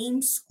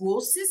same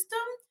school system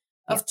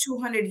of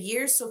 200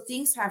 years. So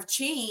things have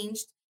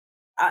changed.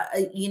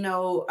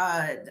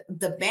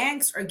 The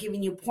banks are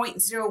giving you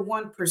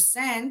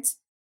 0.01%.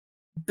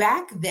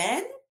 Back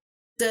then,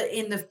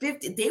 in the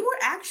 50s, they were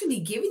actually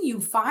giving you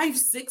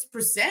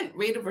 5-6%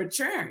 rate of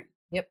return.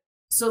 Yep.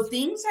 So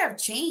things have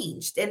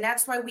changed, and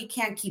that's why we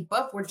can't keep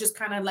up. We're just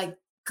kind of like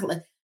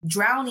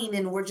drowning,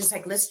 and we're just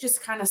like, let's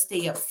just kind of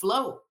stay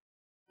afloat.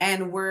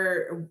 And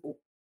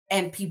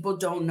people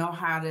don't know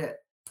how to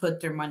put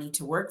their money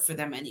to work for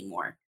them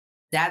anymore.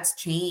 That's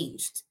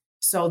changed.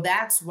 So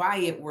that's why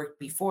it worked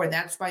before.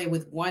 That's why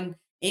with 1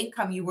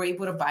 income, you were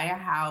able to buy a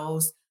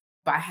house,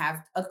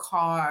 have a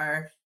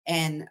car,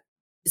 and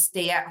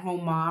stay at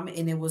home mom,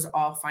 and it was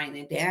all fine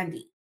and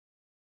dandy.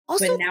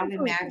 Also, but now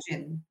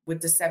imagine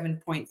with the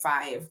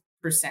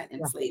 7.5%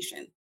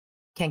 inflation.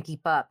 Can't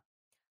keep up.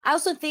 I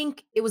also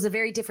think it was a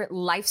very different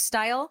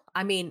lifestyle.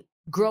 I mean,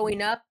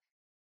 growing up,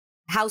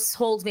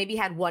 households maybe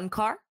had 1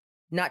 car,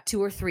 not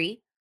 2 or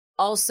 3.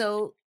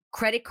 Also,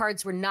 credit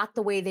cards were not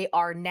the way they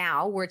are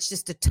now, where it's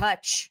just a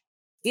touch.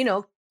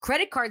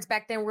 Credit cards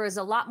back then was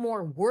a lot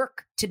more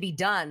work to be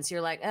done. So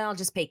you're like, I'll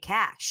just pay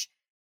cash.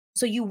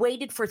 So you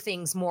waited for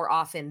things more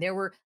often. There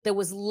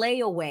was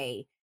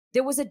layaway.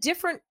 There was a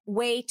different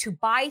way to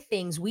buy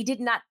things. We did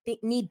not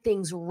need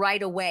things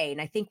right away. And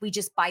I think we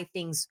just buy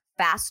things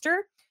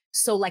faster.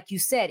 So like you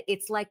said,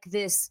 it's like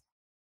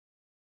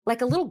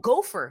a little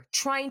gopher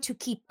trying to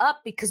keep up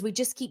because we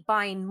just keep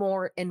buying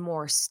more and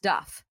more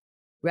stuff,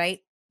 right?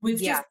 We've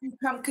just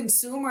become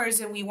consumers,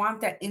 and we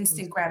want that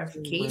instant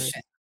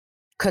gratification.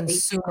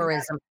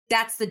 Consumerism.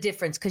 That's the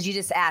difference. Because you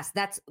just asked.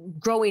 That's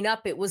growing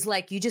up. It was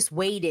like you just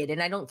waited,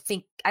 and I don't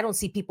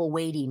see people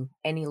waiting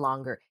any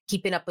longer,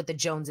 keeping up with the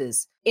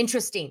Joneses.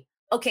 Interesting.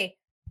 Okay.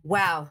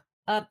 Wow.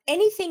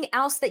 Anything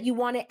else that you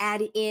want to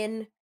add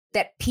in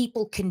that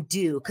people can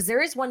do? Because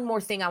there is one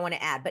more thing I want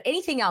to add. But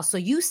anything else? So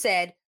you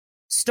said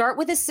start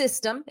with a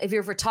system. If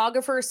you're a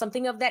photographer or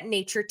something of that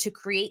nature, to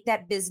create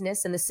that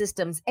business and the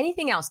systems.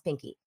 Anything else,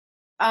 Pinky?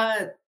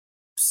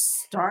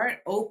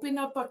 Open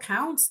up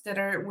accounts that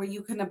are where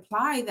you can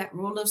apply that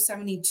rule of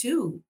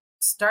 72.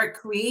 Start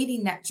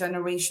creating that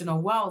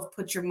generational wealth.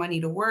 Put your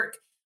money to work.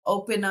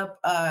 Open up,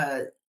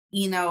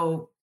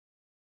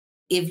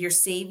 if your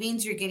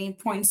savings, you're getting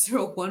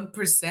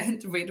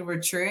 0.01% rate of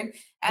return,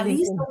 at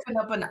least open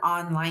up an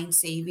online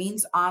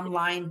savings.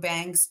 Online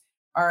banks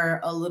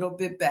are a little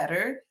bit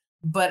better,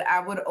 but I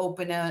would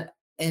open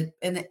in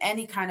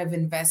any kind of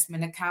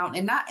investment account,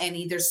 and not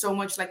any. There's so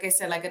much, like I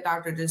said, like a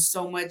doctor, there's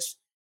so much.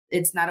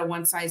 It's not a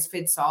one size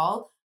fits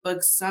all,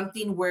 but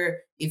something where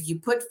if you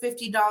put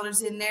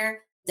 $50 in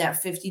there,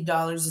 that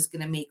 $50 is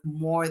going to make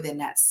more than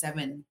that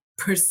 7%.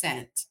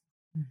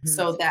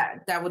 So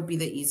that would be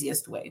the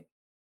easiest way.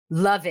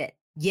 Love it.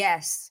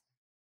 Yes.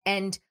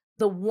 And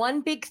the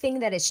one big thing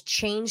that has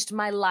changed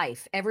my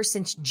life ever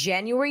since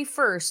January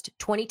 1st,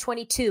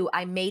 2022,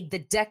 I made the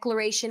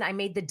declaration, I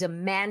made the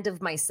demand of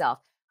myself.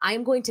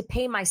 I'm going to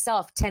pay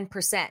myself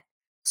 10%.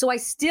 So I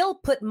still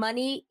put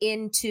money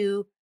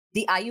into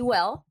the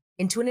IUL,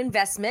 into an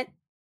investment,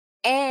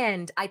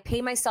 and I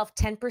pay myself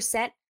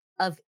 10%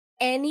 of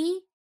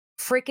any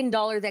freaking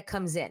dollar that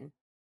comes in.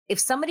 If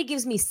somebody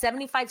gives me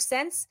 75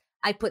 cents,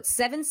 I put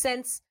 7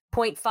 cents,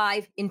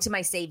 0.5 into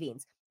my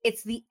savings.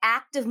 It's the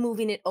act of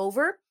moving it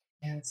over.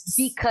 Yes.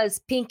 Because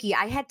Pinky,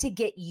 I had to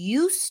get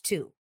used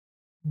to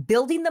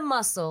building the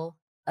muscle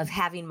of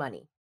having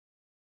money.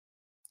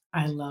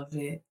 I love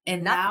it.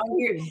 And Not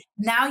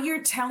now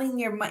you're telling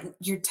your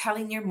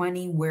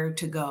money where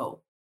to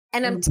go.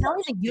 And I'm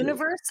telling the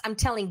universe, I'm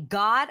telling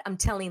God, I'm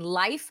telling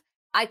life,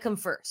 I come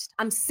first.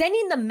 I'm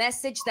sending the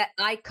message that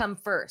I come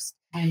first.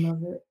 I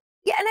love it.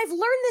 Yeah, and I've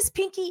learned this,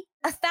 Pinky,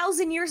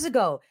 1,000 years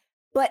ago,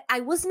 but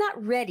I was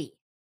not ready.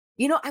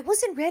 You know, I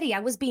wasn't ready. I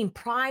was being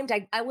primed.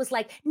 I was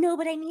like, no,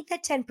 but I need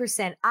that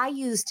 10%. I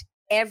used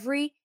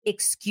every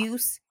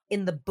excuse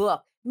in the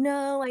book.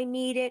 No, I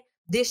need it.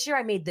 This year,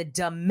 I made the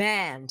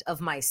demand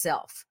of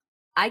myself.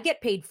 I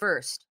get paid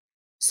first.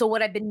 So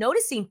what I've been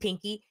noticing,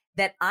 Pinky,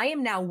 that I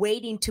am now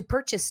waiting to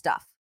purchase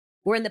stuff,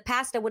 where in the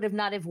past, I would have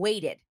not have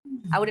waited.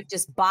 I would have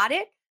just bought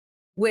it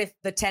with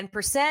the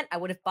 10%. I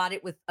would have bought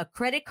it with a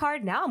credit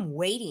card. Now I'm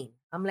waiting.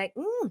 I'm like,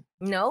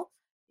 no,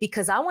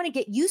 because I want to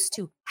get used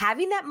to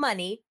having that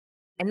money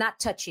and not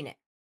touching it.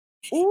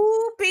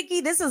 Ooh,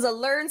 Pinky, this is a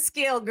learned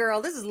skill,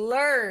 girl. This is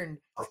learned.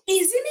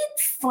 Isn't it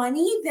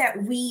funny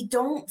that we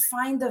don't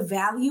find the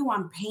value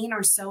on paying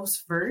ourselves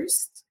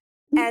first?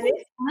 And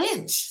it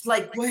flinch.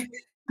 Like, what?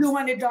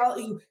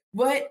 $200?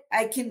 What?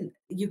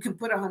 You can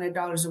put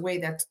 $100 away.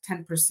 That's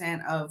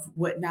 10% of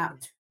what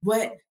not.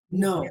 What?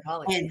 No.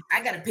 And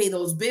I got to pay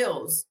those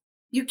bills.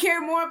 You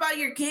care more about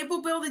your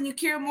cable bill than you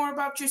care more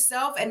about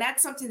yourself. And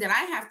that's something that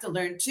I have to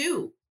learn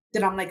too.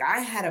 That I'm like,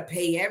 I had to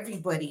pay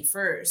everybody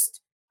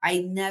first. I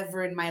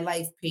never in my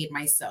life paid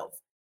myself.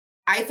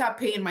 I thought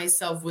paying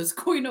myself was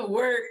going to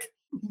work,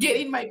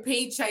 getting my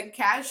paycheck,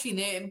 cashing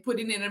it, and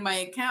putting it in my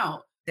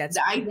account. That's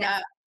paying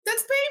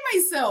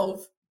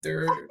myself.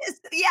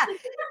 Yeah,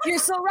 you're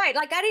so right.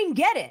 Like, I didn't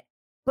get it,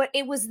 but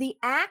it was the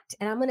act.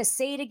 And I'm going to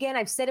say it again.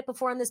 I've said it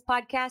before on this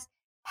podcast.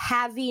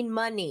 Having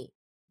money,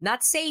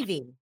 not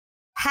saving.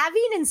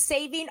 Having and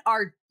saving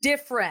are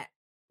different.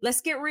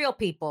 Let's get real,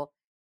 people.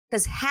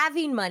 Because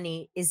having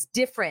money is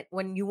different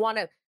when you want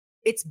to,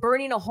 it's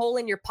burning a hole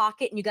in your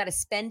pocket and you got to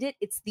spend it.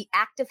 It's the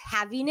act of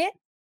having it,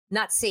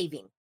 not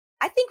saving.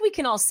 I think we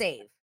can all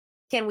save.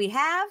 Can we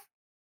have?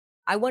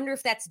 I wonder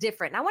if that's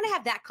different. And I want to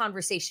have that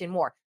conversation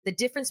more. The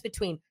difference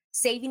between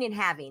saving and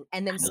having,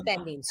 and then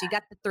spending. So you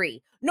got the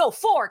 3. No,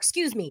 4,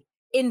 excuse me.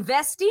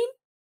 Investing,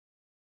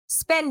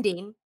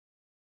 spending,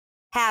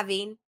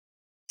 having,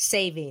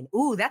 saving.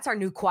 Ooh, that's our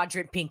new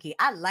quadrant, Pinky.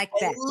 I like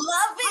that. I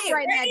love it.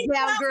 Write that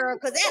down, girl,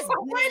 because that's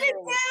write it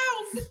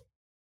down.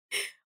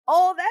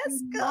 Oh,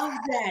 that's good. Love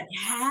that.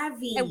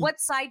 Having. And what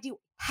side do you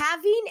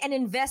having and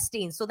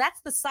investing? So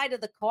that's the side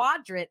of the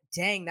quadrant.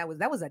 Dang, that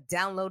was a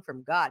download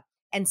from God.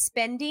 And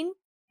spending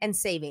and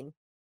saving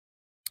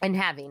and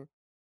having.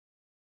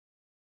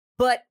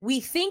 But we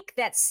think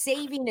that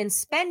saving and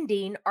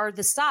spending are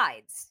the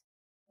sides,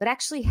 but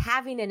actually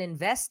having and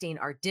investing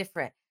are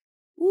different.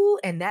 Ooh,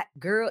 and that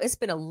girl, it's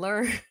been a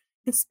learned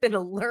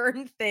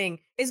thing.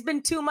 It's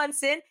been 2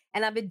 months in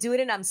and I've been doing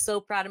it. And I'm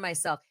so proud of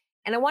myself.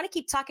 And I want to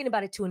keep talking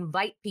about it to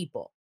invite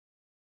people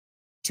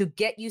to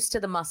get used to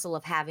the muscle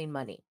of having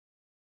money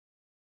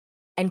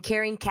and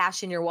carrying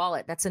cash in your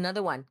wallet. That's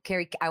another one.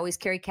 I always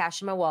carry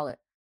cash in my wallet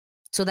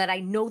so that I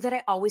know that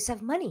I always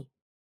have money.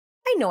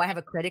 I know I have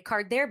a credit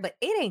card there, but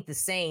it ain't the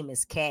same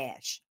as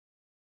cash.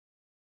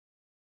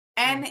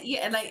 And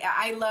yeah, like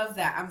I love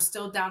that. I'm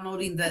still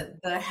downloading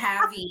the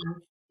having.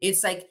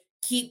 It's like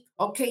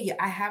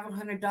I have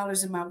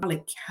 $100 in my wallet.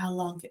 Like, how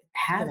long can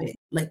I have it?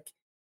 Like,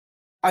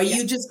 are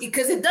you just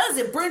because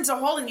it burns a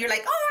hole and you're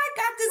like, oh,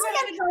 I got this.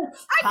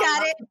 I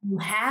got it. You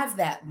have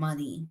that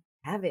money.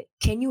 Have it.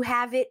 Can you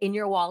have it in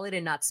your wallet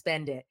and not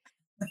spend it?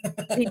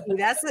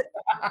 That's it.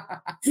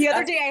 The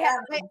other day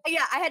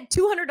I had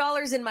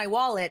 $200 in my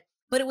wallet,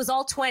 but it was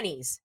all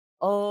 20s.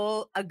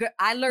 Oh,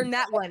 I learned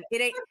that one.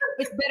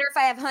 It's better if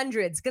I have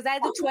hundreds because I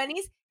had the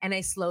 20s and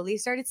I slowly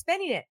started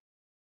spending it.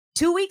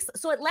 2 weeks.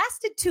 So it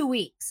lasted 2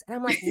 weeks. And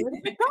I'm like, where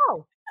did it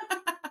go?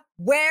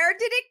 Where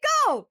did it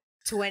go?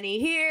 20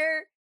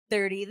 here,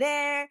 30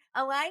 there.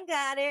 Oh, I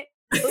got it.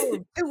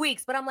 Boom, 2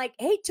 weeks. But I'm like,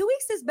 hey, 2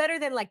 weeks is better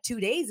than like 2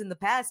 days in the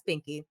past,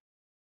 Pinky.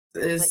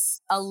 Like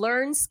a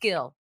learned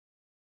skill.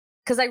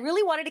 Because I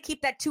really wanted to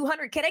keep that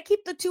 200. Can I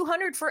keep the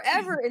 200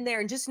 forever in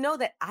there and just know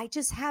that I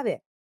just have it?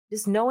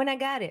 Just knowing I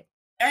got it.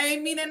 I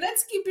mean, and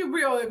let's keep it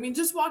real. I mean,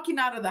 just walking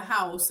out of the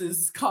house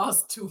is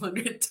cost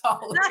 $200.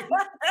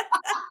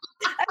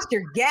 That's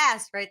your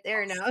gas right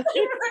there now.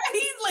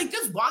 Right? Like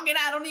just walking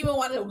out, I don't even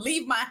want to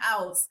leave my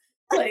house.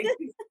 Like,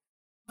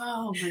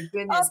 oh my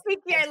goodness. Oh,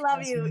 Pinky, I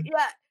love you.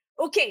 Yeah.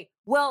 Okay.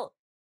 Well,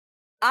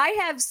 I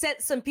have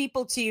sent some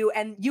people to you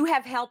and you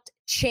have helped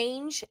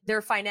change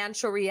their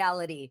financial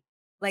reality.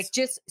 Like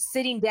just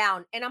sitting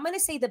down. And I'm going to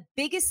say the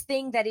biggest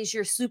thing that is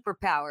your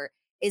superpower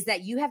is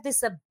that you have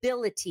this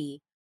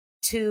ability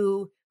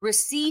to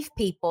receive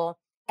people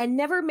and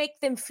never make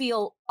them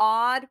feel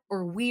odd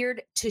or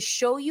weird, to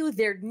show you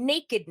their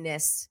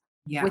nakedness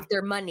with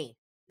their money,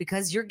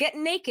 because you're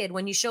getting naked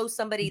when you show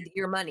somebody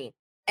your money.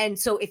 And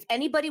so if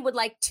anybody would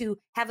like to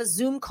have a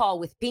Zoom call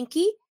with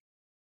Pinky,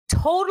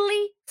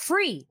 totally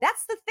free.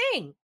 That's the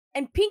thing.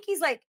 And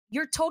Pinky's like,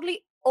 you're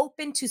totally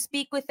open to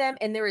speak with them,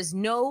 and there is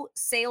no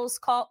sales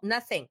call,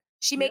 nothing.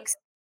 She makes,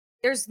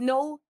 there's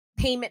no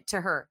payment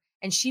to her,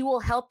 and she will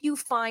help you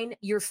find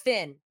your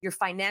FIN, your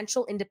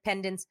financial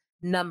independence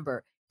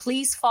number.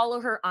 Please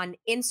follow her on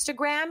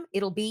Instagram.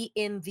 It'll be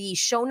in the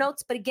show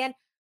notes. But again,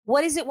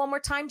 what is it one more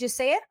time? Just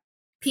say it.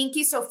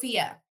 Pinky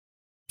Sofia.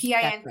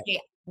 PINKYSOFIA.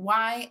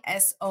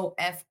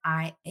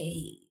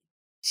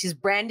 She's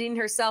branding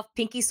herself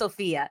Pinky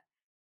Sofia.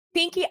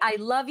 Pinky, I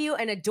love you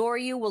and adore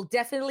you. We'll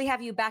definitely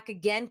have you back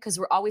again because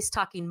we're always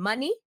talking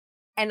money.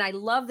 And I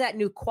love that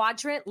new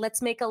quadrant.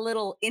 Let's make a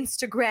little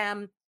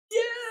Instagram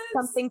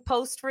something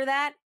post for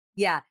that.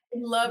 Yeah.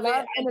 Love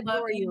it. And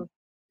adore you.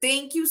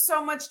 Thank you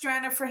so much,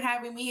 Joanna, for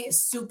having me. It's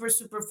super,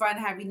 super fun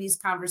having these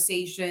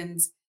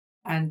conversations.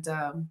 And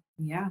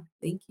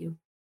thank you.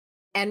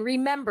 And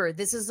remember,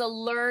 this is a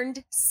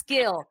learned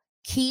skill.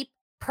 Keep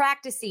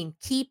practicing,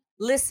 keep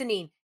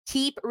listening,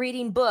 keep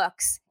reading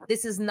books.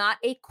 This is not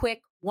a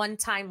quick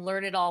one-time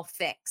learn it all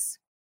fix.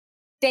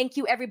 Thank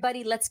you,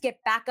 everybody. Let's get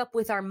back up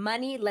with our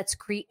money. Let's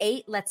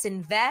create, let's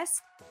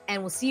invest.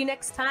 And we'll see you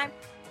next time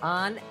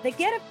on The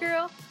Get Up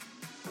Girl.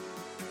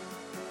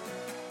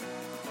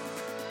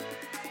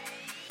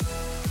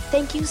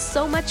 Thank you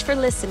so much for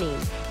listening.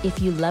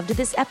 If you loved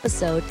this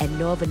episode and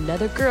know of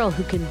another girl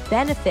who can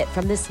benefit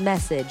from this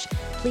message,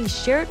 please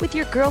share it with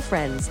your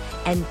girlfriends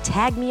and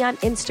tag me on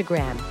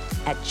Instagram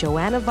at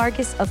Joanna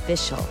Vargas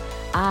Official.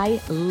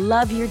 I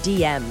love your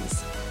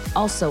DMs.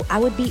 Also, I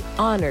would be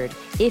honored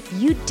if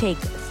you'd take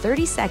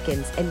 30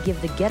 seconds and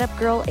give The Get Up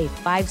Girl a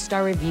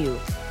 5-star review.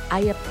 I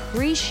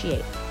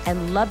appreciate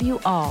and love you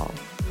all.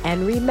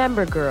 And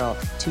remember, girl,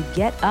 to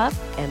get up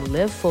and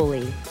live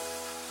fully.